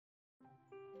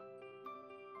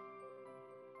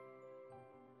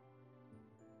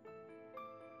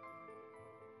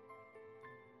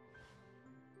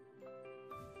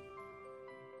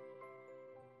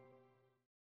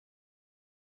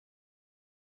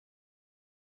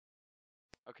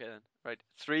Okay then. Right.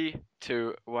 Three,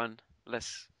 two, one.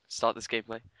 Let's start this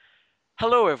gameplay.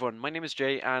 Hello everyone, my name is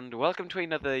Jay and welcome to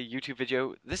another YouTube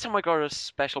video. This time I got a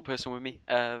special person with me.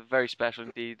 Very special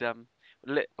indeed.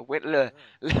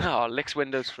 Licks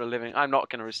windows for a living. I'm not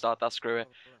gonna restart that, screw it.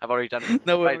 I've already done it.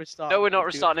 No, we're Right. No, restarting. we're not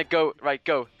restarting it. Go. Right,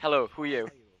 go. Hello, who are you?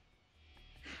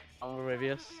 I'm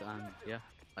Oblivious, and yeah,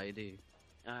 I do.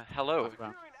 Hello.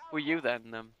 Background. Who are you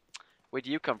then? Where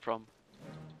do you come from?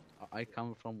 I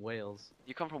come from Wales.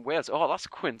 You come from Wales. Oh, that's a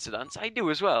coincidence. I do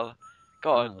as well.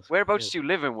 God, Oh, that's whereabouts good. do you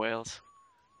live in Wales?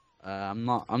 I'm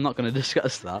not going to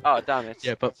discuss that. Oh, damn it.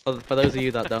 Yeah, but for those of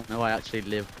you that don't know, I actually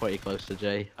live pretty close to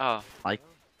Jay. Oh, Like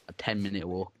a 10-minute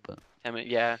walk, but 10 minutes.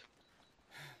 Yeah,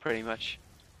 pretty much.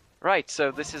 Right,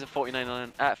 so this is a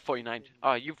 49.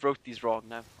 Oh, you've wrote these wrong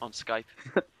now on Skype.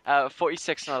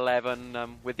 46 and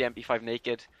 11 with the MP5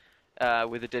 naked,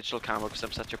 with a digital camera because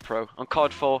I'm such a pro. On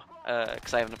COD 4,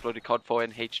 because I haven't uploaded COD 4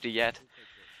 in HD yet.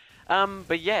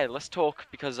 But yeah, let's talk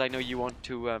because I know you want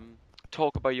to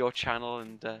talk about your channel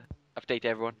and update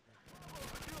everyone.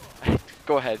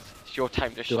 Go ahead, it's your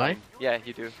time to Do I? shine. Yeah,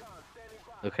 you do.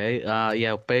 okay.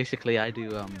 Yeah, basically I do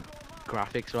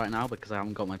graphics right now because I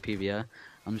haven't got my PVR.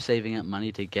 I'm saving up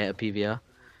money to get a PVR.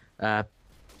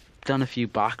 Done a few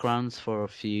backgrounds for a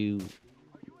few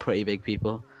pretty big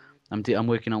people. I'm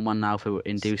working on one now for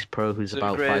Induce Pro, who's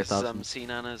about 5,000.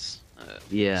 Cinanas,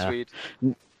 Yeah. Swede.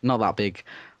 Not that big.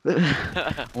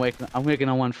 I'm working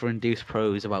on one for Induce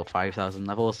Pro, who's about 5,000.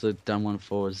 I've also done one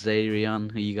for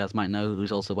Zarion, who you guys might know,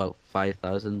 who's also about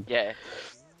 5,000. Yeah.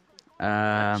 He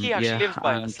actually yeah, lives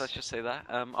by and us, let's just say that.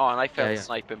 Oh, and I failed yeah.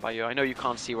 sniping by you. I know you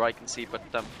can't see where I can see, but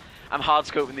I'm hard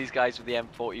scoping these guys with the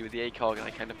M40 with the ACOG and I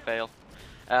kind of fail.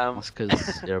 That's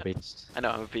because you're a beast. I know,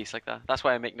 I'm a beast like that. That's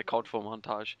why I'm making the COD 4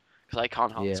 montage, because I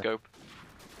can't hard Yeah. scope.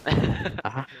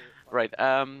 Uh-huh. Right,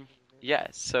 yeah,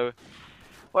 so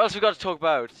what else we got to talk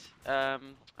about? Alright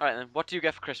then, what do you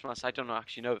get for Christmas? I don't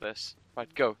actually know this.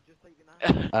 Right, go.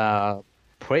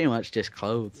 Pretty much just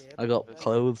clothes. I got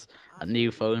clothes, a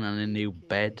new phone, and a new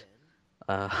bed.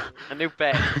 A new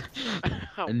bed.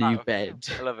 Oh, A new wow. bed.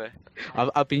 I love it.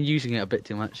 I've been using it a bit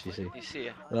too much, you see. You see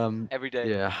it Every day,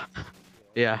 Yeah.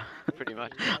 Yeah. pretty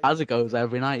much. As it goes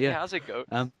every night, Yeah, yeah. how's it go?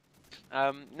 Um.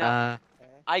 Now,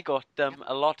 I got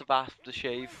a lot of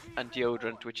aftershave and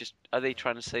deodorant, which is, are they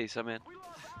trying to say something?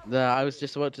 I was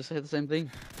just about to say the same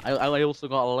thing. I also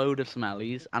got a load of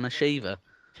smellies and a shaver.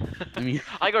 I mean,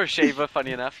 I got a shaver,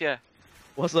 funny enough, yeah.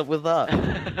 what's up with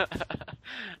that?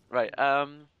 Right,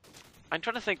 I'm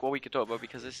trying to think what we could talk about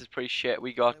because this is pretty shit.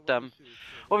 We got,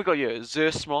 what we got here?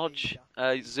 Zermlodge,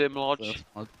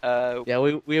 Yeah,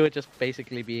 we were just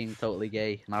basically being totally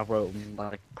gay, and I wrote them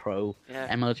like pro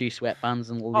yeah. MLG sweatbands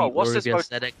and all Oh, the what's this about?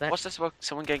 aesthetic there. What's this about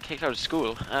someone getting kicked out of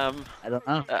school? I don't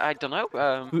know. I don't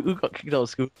know, Who got kicked out of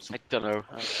school? I don't know.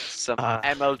 Some Ah.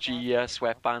 MLG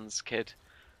sweatbands kid.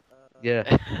 Yeah,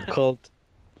 called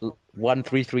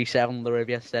 1337. The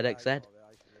review aesthetic said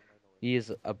he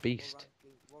is a beast.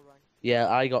 Yeah,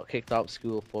 I got kicked out of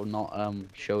school for not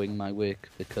showing my work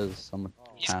because I'm a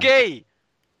He's tan. gay!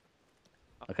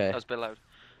 Okay, That was a bit loud.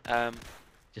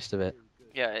 just a bit.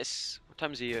 Yeah, it's, what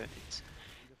time is it here? It's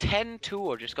 10 to,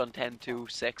 or just gone 10 to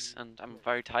 6, and I'm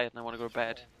very tired and I want to go to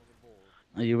bed.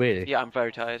 Are you really? Yeah, I'm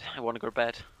very tired. I want to go to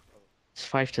bed. It's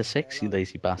 5 to 6, you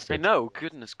lazy I bastard. know,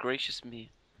 goodness gracious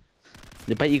me.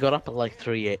 I bet you got up at like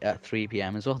 3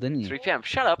 p.m. as well, didn't you? 3 p.m.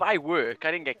 Shut up, I work. I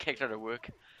didn't get kicked out of work.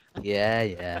 Yeah,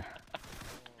 yeah.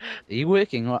 Are you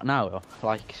working right now? Or,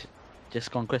 like,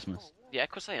 just gone Christmas? Yeah, of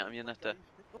course I am. You have to.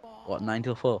 What, 9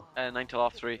 till 4? 9 till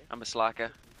half 3. I'm a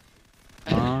slacker.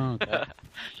 Oh, okay.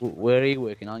 Where are you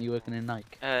working? Aren't you working in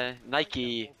Nike?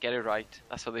 Nike, get it right.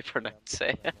 That's how they pronounce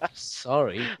it.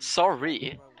 Sorry,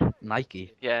 Sorry.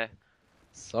 Nike. Yeah,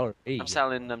 Sorry. I'm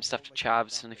selling stuff to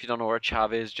chavs, and if you don't know where a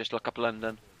chav is, just look up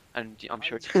London, and I'm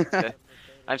sure it's okay.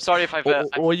 I'm sorry if I've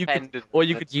Or you offended.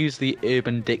 could use the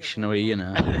Urban Dictionary, you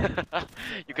know.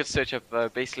 You could search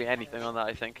up basically anything on that,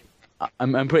 I think.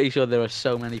 I'm pretty sure there are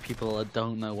so many people that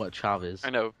don't know what chav is. I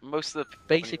know, most of the people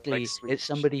Basically, like Swedish. it's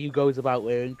somebody who goes about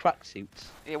wearing tracksuits.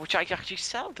 Yeah, which I actually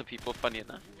sell to people, funny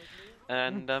enough.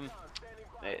 And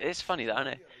it's funny that,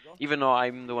 isn't it? Even though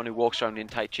I'm the one who walks around in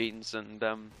tight jeans and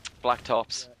black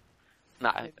tops.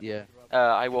 Nah, Yeah.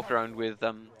 I walk around with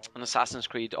an Assassin's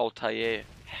Creed Altair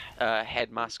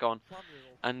head mask on,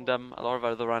 and a lot of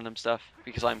other random stuff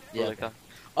because I'm cool Yeah, like that.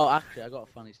 Oh, actually, I got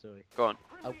a funny story. Go on.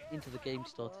 I went into the game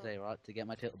store today, right, to get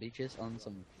my Turtle Beaches, and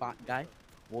some fat guy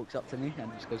walks up to me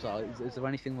and just goes, "Oh, is there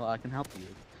anything that I can help you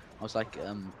with?" I was like,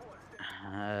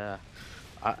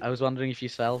 I was wondering if you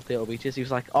sell Turtle Beaches. He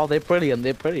was like, "Oh, they're brilliant,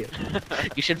 they're brilliant.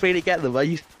 You should really get them." I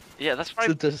used Yeah, that's to right.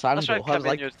 the That's right. sandal. I was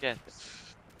like, Yeah.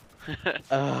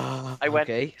 I went.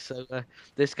 Okay, so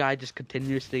this guy just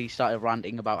continuously started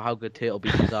ranting about how good turtle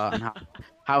beaches are and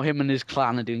how him and his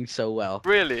clan are doing so well.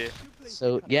 Really?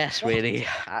 So yes, really,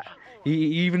 he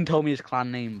even told me his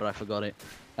clan name, but I forgot it.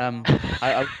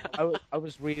 I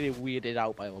was really weirded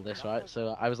out by all this, right?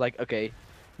 So I was like, okay,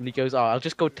 and he goes, oh, I'll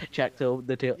just go check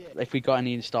if we got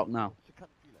any in stock now.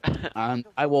 And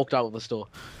I walked out of the store.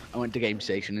 I went to Game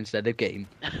Station instead of Game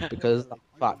because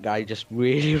that guy just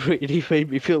really, really made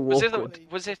me feel awkward.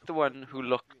 Was it the one who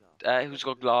looked who's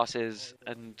got glasses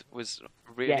and was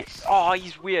really? Yes. Oh,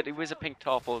 he's weird. He wears a pink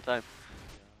top all the time.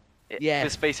 Yeah. The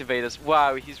Space Invaders.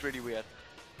 Wow, he's really weird.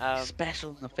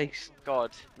 Special in the face. God,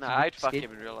 nah, Some I'd fuck skin.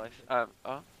 him in real life.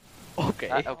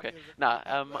 Okay. Okay. Nah,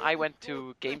 I went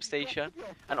to Game Station,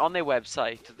 and on their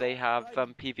website they have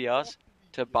PVRs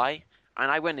to buy, and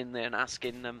I went in there and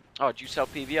asking them, "Oh, do you sell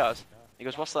PVRs?" He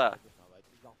goes, "What's that?"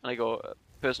 And I go,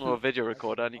 "Personal video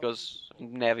recorder," and he goes, "I've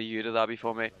never used of that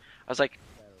before, mate." I was like,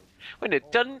 "When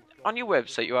it done on your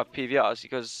website, you have PVRs?" He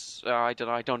goes, "I don't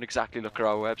know. I don't exactly look at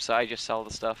our website. I just sell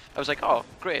the stuff." I was like, "Oh,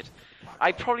 great."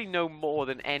 I probably know more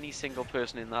than any single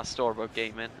person in that store about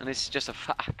gaming, and it's just a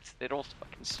fact. They're all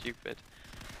fucking stupid.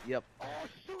 Yep.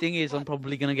 Thing is, I'm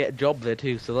probably gonna get a job there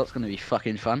too, so that's gonna be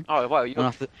fucking fun. Oh wow, And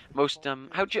after,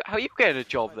 how you getting a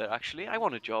job there? Actually, I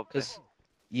want a job there. because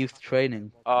youth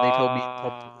training, they told me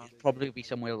it'd probably be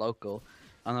somewhere local,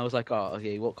 and I was like, oh,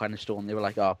 okay, what kind of store? And they were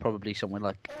like, oh, probably somewhere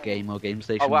like Game or Game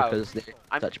Station wow. because they're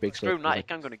such big Screw stores.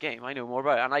 Nike, I'm gonna game. I know more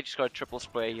about it, and I just got a triple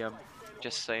spray.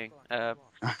 Just saying.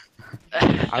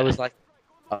 I was like,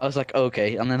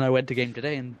 okay, and then I went to Game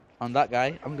today, and on that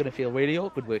guy, I'm gonna feel really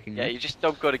awkward working Yeah, there. you just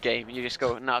don't go to game. You just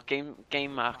go. No,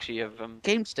 game actually have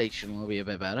Game Station will be a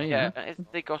bit better, you yeah, know?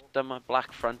 they got a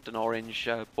black front and orange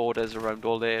borders around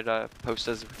all their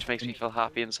posters, which makes me feel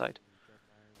happy inside.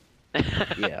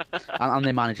 Yeah, and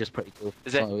their manager's pretty cool.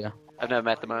 Is it? So yeah, I've never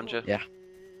met the manager. yeah,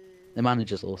 the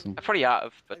manager's awesome. I probably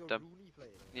have, but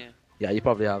yeah. Yeah, you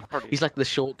probably have. Probably. He's like the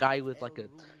short guy with like a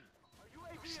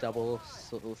stubble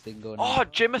sort of thing going Oh, on.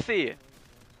 Jimothy!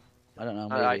 I don't know.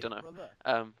 I Maybe. don't know.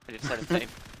 I didn't say his name.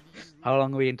 How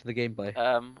long are we into the gameplay?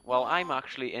 Well, I'm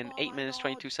actually in 8 minutes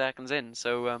 22 seconds in,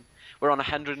 so we're on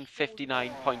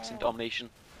 159 points in domination.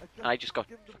 And I just got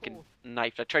fucking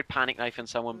knifed. I tried panic knifing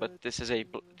someone, but this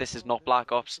is not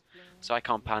Black Ops, so I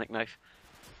can't panic knife.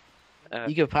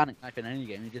 You can panic knife in any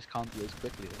game, you just can't do it as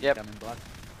quickly as Yep. you can in Black.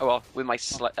 Oh well, with my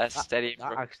steady.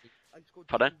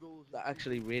 Pardon? That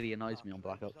actually really annoys me on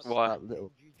Black Ops. What? That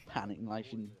little panic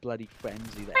knife and bloody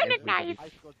frenzy that Panic knife.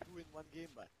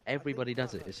 everybody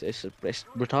does it. It's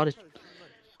retarded.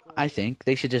 I think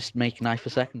they should just make knife a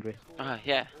secondary.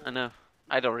 Yeah, I know.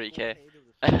 I don't really care.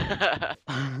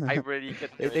 I really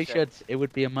couldn't give a They shit. should. It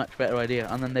would be a much better idea,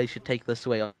 and then they should take this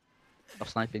away off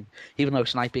sniping. Even though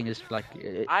sniping is like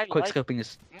quick scoping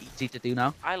is easy to do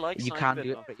now. I like You can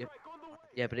do it, but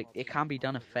yeah, but it can be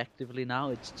done effectively now.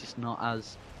 It's just not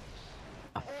as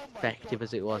effective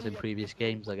as it was in previous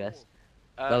games, I guess.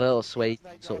 The little sway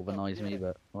sort of annoys me,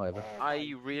 but whatever.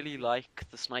 I really like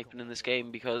the sniping in this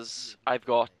game because I've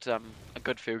got a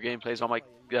good few gameplays on my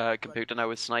computer now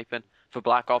with sniping for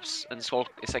Black Ops, and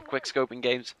it's like quick scoping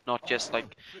games, not just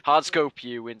like hard scope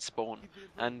you in spawn.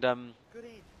 And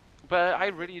but I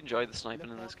really enjoy the sniping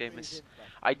in this game.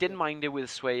 I didn't mind it with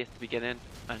sway at the beginning,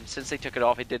 and since they took it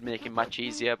off, it did make it much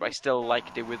easier. But I still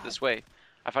liked it with the sway.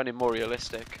 I found it more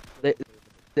realistic.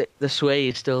 The sway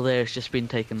is still there. It's just been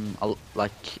taken,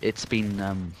 like it's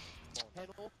been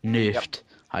nerfed,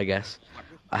 I guess,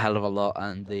 a hell of a lot,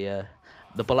 and the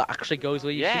bullet actually goes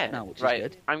where you shoot now, which is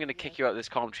good. I'm gonna kick you out of this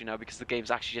commentary now because the game's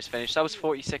actually just finished. That was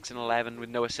 46 and 11 with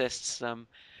no assists.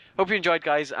 Hope you enjoyed,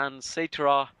 guys, and say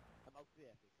ta-ra.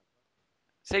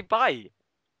 Say bye.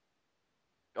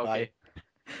 Okay.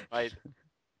 Bye. Bye.